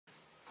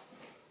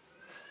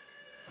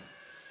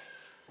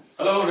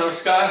Hello,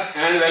 Namaskar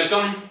and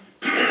welcome.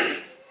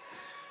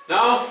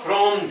 Now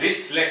from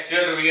this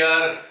lecture we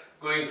are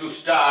going to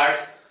start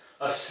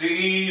a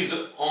series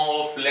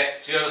of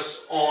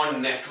lectures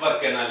on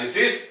network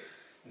analysis,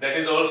 that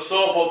is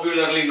also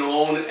popularly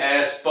known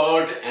as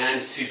PERT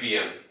and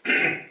CPM.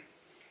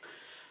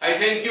 I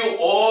thank you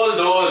all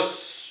those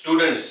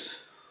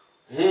students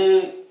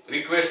who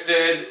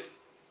requested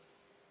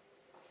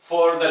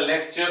for the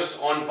lectures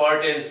on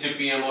PERT and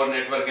CPM or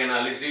network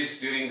analysis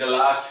during the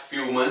last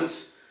few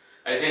months.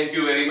 I thank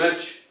you very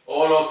much,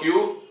 all of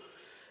you.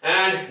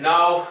 And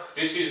now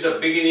this is the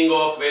beginning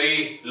of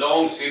very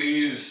long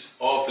series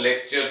of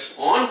lectures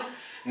on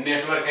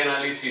network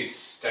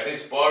analysis, that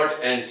is PERT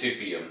and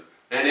CPM.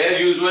 And as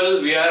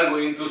usual, we are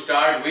going to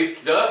start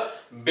with the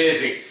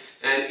basics.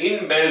 And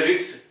in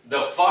basics,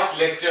 the first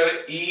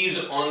lecture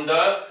is on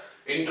the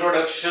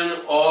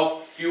introduction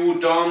of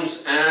few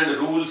terms and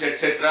rules,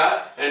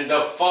 etc. And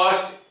the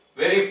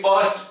very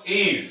first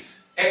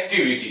is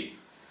activity.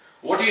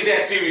 What is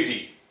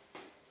activity?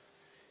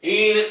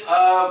 In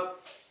a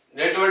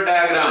network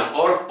diagram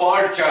or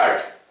PERT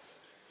chart,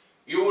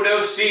 you would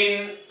have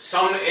seen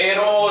some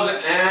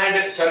arrows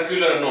and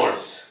circular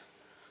nodes.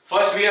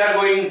 First we are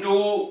going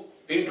to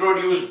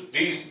introduce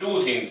these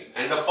two things,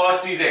 and the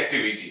first is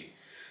activity.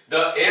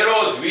 The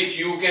arrows which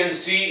you can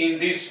see in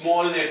this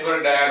small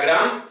network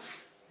diagram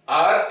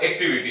are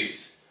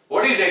activities.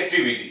 What is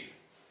activity?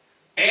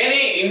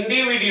 Any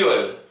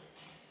individual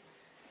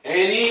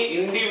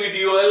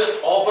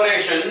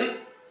operation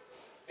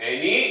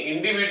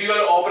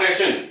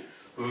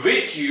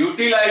which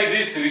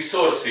utilizes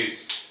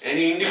resources,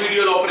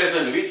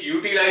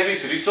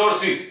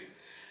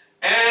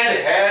 and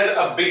has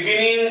a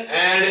beginning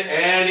and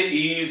end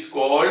is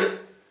called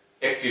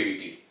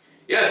activity.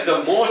 Yes,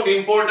 the most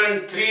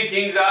important three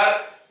things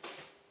are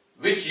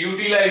which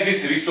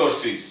utilizes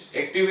resources.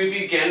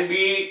 Activity can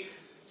be,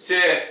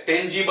 say,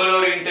 tangible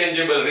or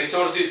intangible.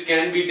 Resources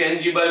can be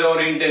tangible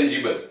or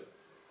intangible.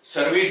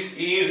 Service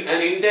is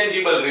an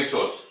intangible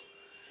resource.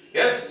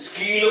 Yes,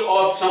 skill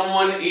of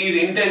someone is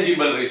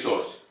intangible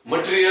resource.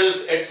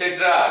 Materials, etc.,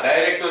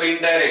 direct or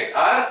indirect,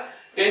 are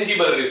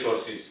tangible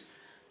resources.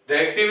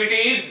 The activity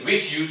is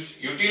which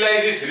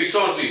utilizes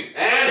resources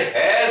and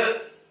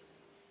has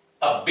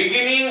a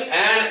beginning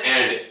and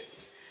end.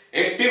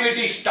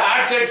 Activity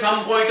starts at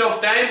some point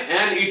of time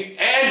and it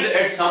ends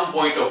at some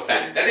point of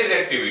time. That is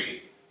activity.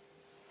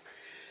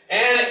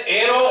 An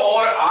arrow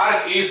or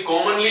arc is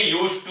commonly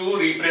used to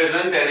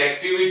represent an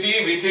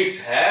activity with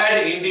its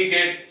head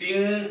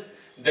indicating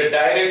the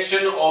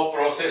direction of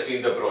process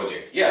in the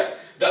project. Yes,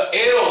 the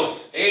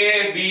arrows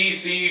A, B,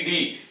 C,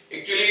 D.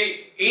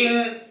 Actually,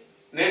 in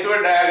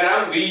network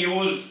diagram we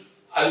use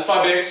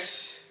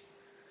alphabets.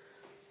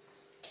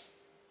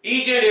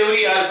 Each and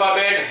every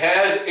alphabet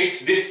has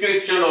its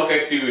description of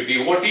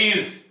activity. What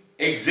is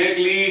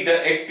exactly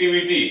the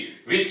activity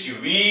which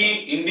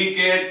we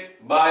indicate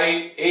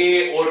by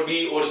A or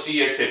B or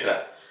C,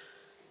 etc.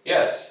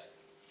 Yes,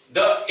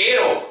 the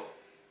arrow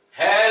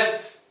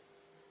has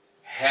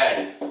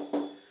head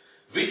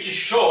which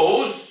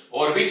shows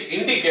or which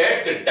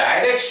indicates the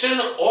direction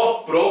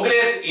of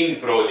progress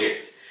in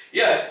project.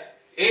 Yes,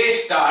 A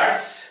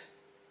starts,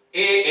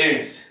 A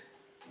ends.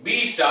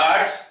 B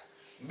starts,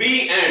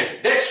 B ends.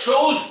 That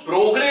shows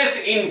progress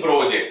in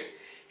project.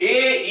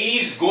 A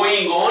is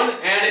going on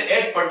and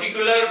at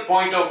particular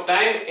point of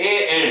time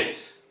A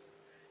ends.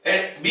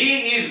 And B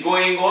is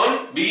going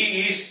on,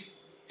 B is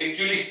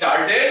actually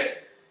started,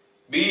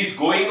 B is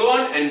going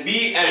on and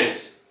B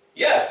ends.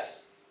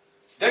 Yes,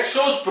 that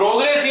shows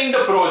progress in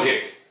the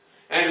project,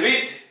 and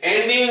with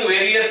ending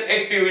various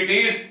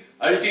activities,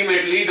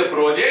 ultimately the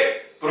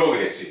project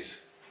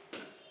progresses.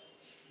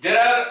 There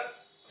are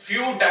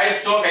few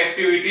types of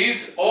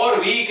activities,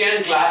 or we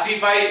can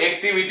classify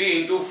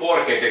activity into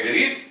four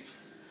categories.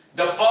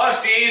 The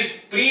first is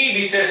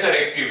predecessor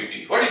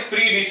activity. What is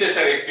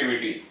predecessor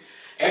activity?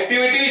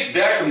 Activities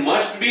that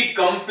must be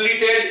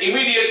completed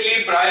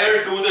immediately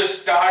prior to the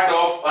start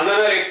of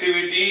another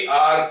activity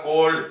are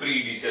called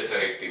predecessor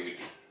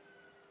activity.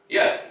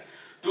 Yes,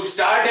 to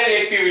start an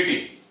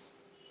activity,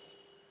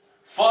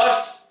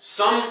 first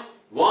some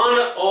one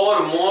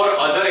or more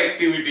other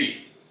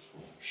activity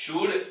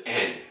should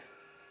end.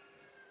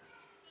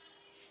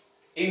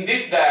 In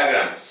this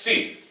diagram,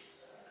 see,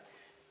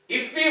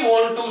 if we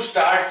want to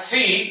start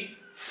C,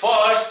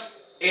 first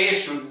A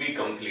should be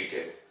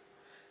completed.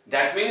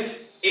 That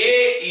means A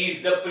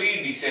is the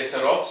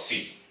predecessor of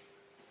C.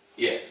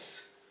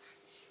 Yes.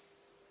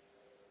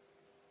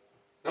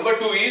 Number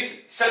two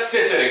is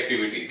successor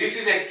activity. This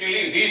is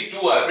actually, these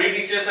two are,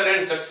 predecessor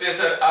and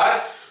successor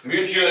are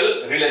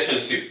mutual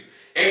relationship.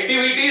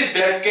 Activities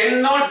that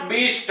cannot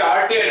be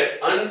started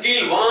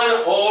until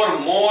one or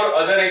more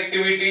other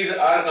activities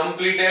are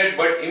completed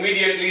but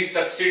immediately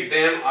succeed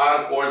them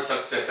are called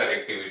successor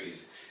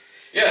activities.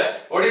 Yes,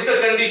 what is the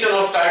condition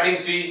of starting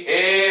C?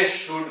 A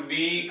should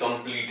be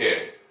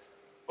completed.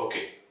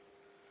 Okay.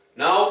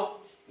 Now,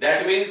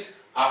 that means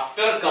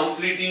after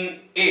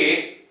completing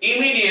A,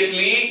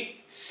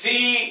 immediately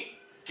C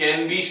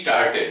can be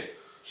started.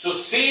 So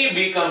C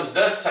becomes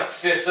the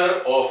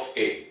successor of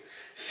A.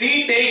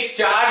 C takes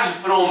charge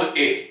from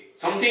A,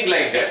 something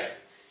like that.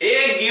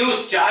 A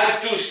gives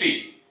charge to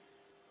C.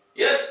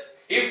 Yes,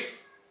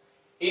 if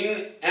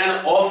in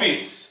an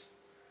office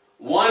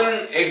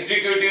one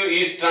executive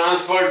is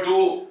transferred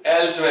to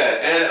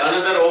elsewhere and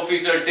another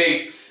officer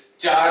takes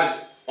charge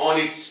on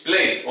its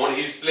place, on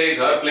his place,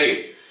 her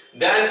place,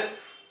 then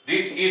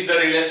this is the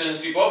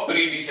relationship of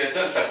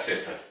predecessor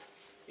successor.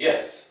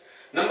 Yes.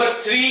 Number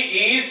 3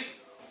 is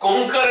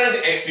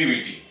concurrent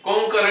activity.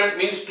 Concurrent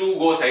means to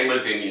go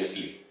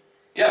simultaneously.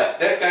 Yes,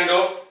 that kind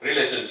of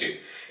relationship.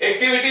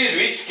 Activities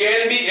which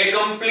can be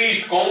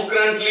accomplished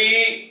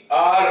concurrently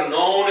are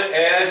known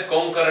as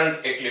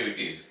concurrent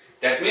activities.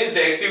 That means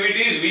the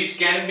activities which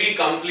can be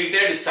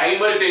completed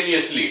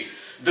simultaneously.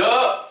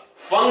 The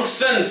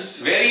functions,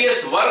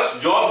 various works,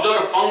 jobs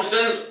or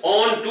functions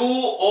on 2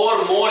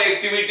 or more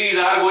activities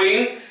are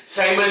going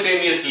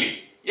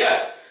simultaneously.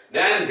 Yes,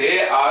 then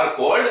they are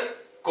called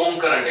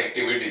concurrent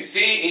activities.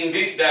 See in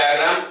this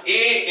diagram,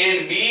 A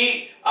and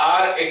B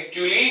are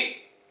actually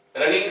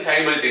running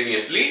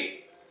simultaneously.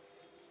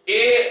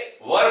 A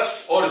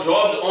works or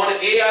jobs on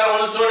A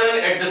are also done.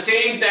 At the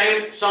same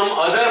time, some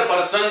other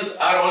persons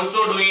are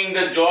also doing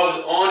the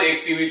jobs on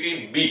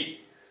activity B.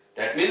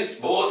 That means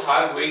both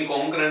are going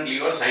concurrently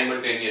or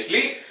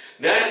simultaneously.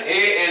 Then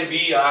A and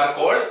B are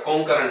called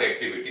concurrent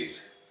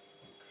activities.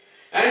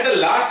 And the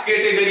last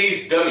category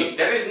is dummy.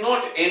 That is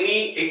not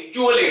any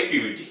actual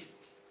activity.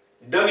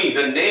 Dummy,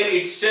 the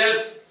name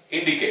itself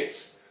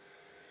indicates.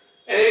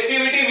 An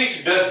activity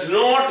which does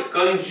not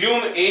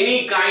consume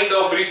any kind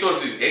of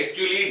resources.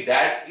 Actually,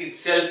 that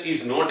itself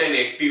is not an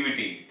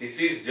activity. This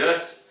is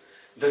just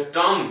the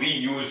term we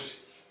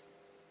use.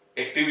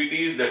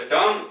 Activity is the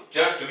term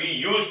just we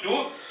use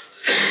to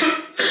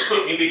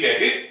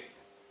indicate it.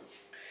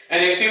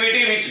 An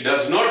activity which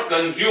does not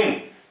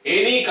consume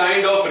any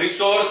kind of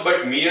resource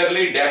but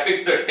merely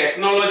depicts the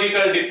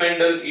technological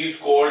dependence is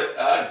called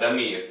a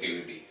dummy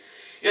activity.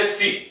 Yes,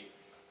 see.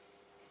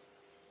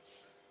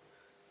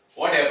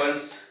 What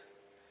happens?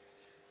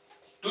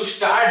 To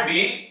start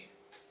D,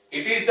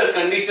 it is the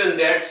condition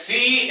that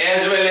C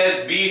as well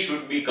as B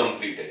should be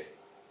completed.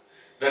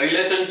 The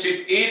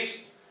relationship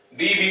is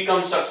D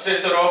becomes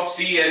successor of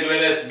C as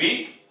well as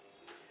B.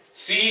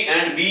 C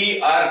and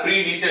B are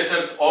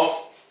predecessors of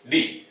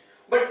D.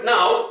 But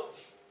now,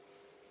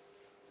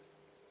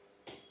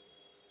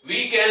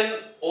 we can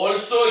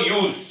also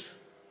use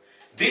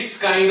this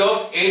kind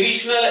of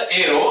additional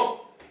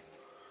arrow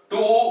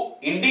to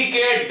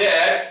indicate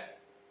that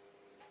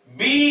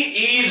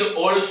B is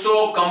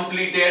also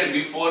completed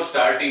before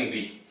starting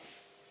D.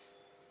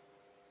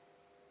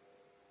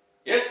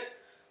 Yes,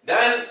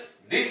 then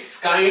this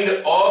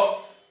kind of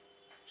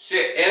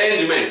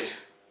arrangement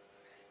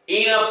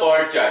in a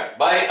PERT chart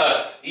by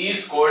us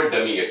is called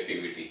dummy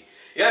activity.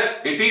 Yes,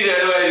 it is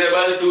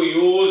advisable to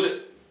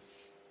use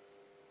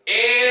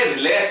as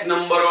less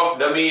number of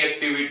dummy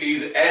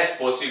activities as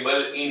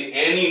possible in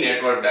any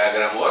network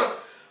diagram or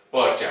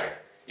PERT chart.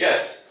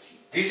 Yes,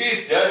 this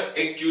is just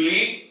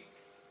actually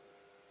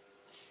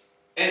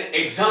an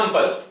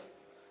example.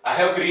 I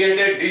have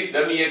created this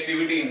dummy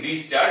activity in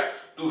this chart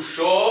to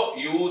show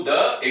you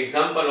the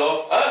example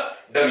of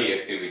a dummy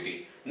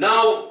activity.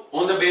 Now,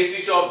 on the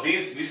basis of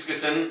this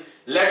discussion,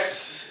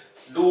 let's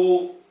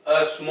do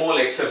a small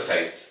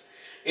exercise.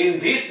 In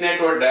this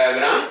network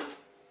diagram,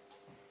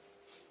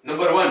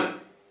 number 1,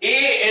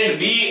 A and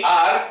B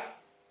are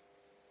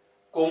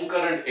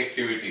concurrent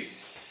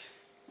activities.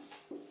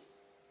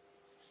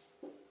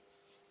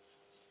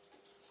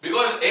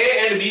 Because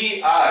A and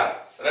B are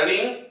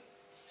running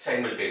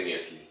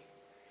simultaneously.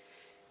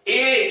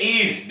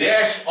 A is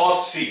dash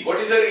of C. What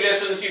is the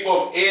relationship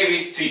of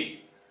A with C?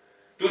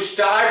 To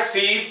start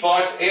C,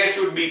 first A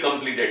should be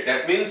completed.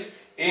 That means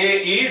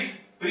A is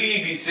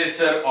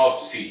predecessor of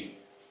C.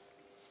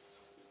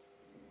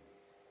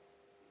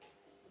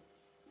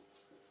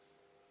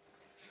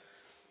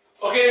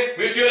 Okay,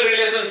 mutual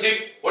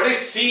relationship. What is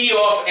C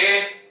of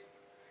A?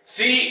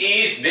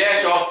 C is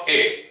dash of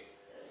A.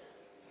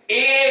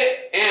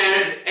 A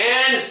ends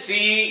and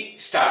C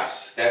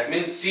starts. That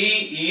means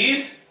C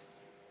is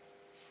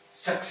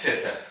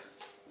successor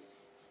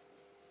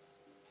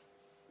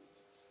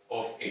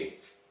of A.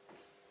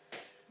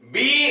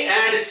 B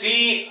and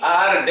C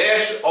are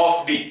dash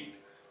of D.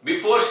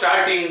 Before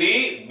starting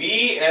D,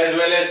 B as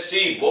well as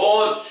C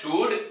both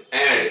should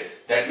end.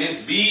 That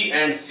means B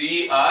and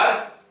C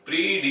are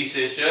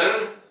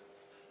predecessor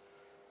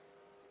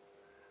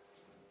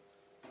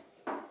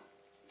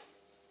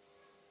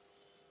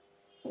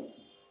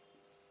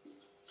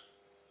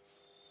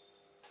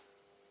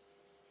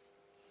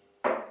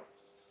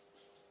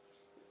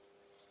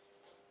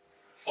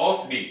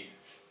of D.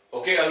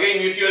 Okay, again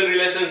mutual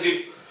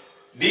relationship.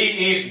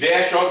 D is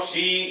dash of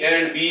C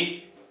and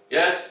B.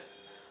 Yes,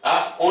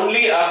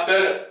 only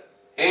after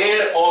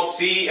end of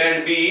C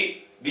and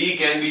B, D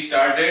can be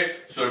started.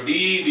 So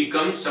D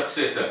becomes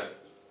successor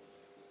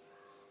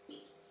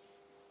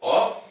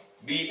of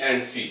B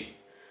and C.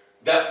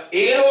 The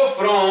arrow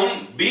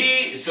from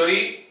B,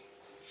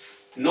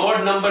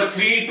 node number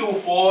 3 to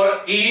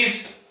 4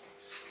 is,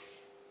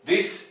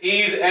 this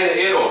is an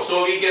arrow,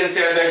 so we can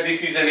say that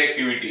this is an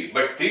activity,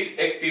 but this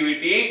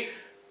activity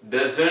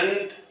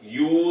doesn't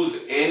use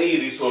any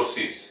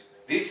resources.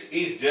 This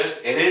is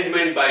just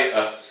arrangement by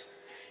us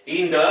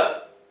in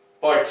the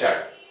PERT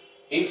chart.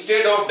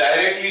 Instead of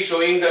directly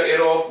showing the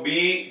arrow of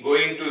B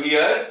going to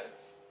here,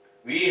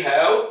 we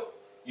have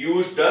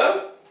used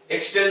the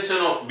extension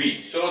of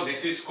B. So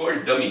this is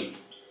called dummy.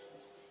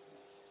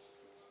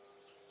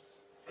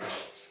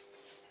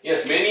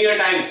 Yes, many a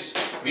times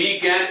we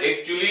can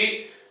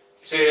actually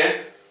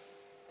say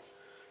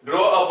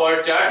draw a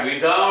PERT chart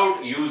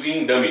without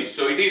using dummies.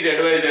 So it is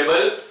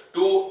advisable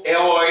to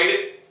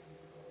avoid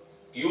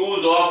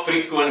use of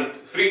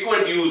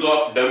frequent use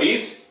of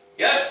dummies.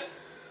 Yes?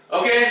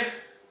 Okay.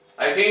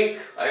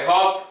 I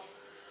hope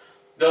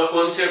the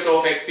concept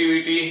of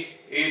activity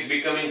is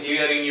becoming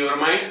clear in your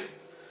mind.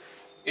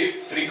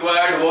 If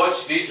required,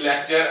 watch this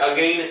lecture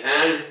again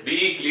and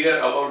be clear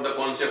about the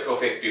concept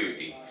of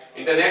activity.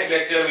 In the next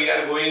lecture, we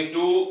are going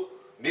to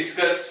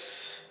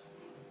discuss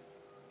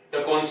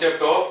the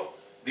concept of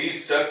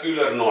these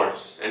circular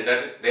nodes, and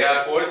that they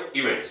are called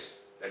events.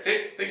 That's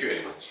it. Thank you very much.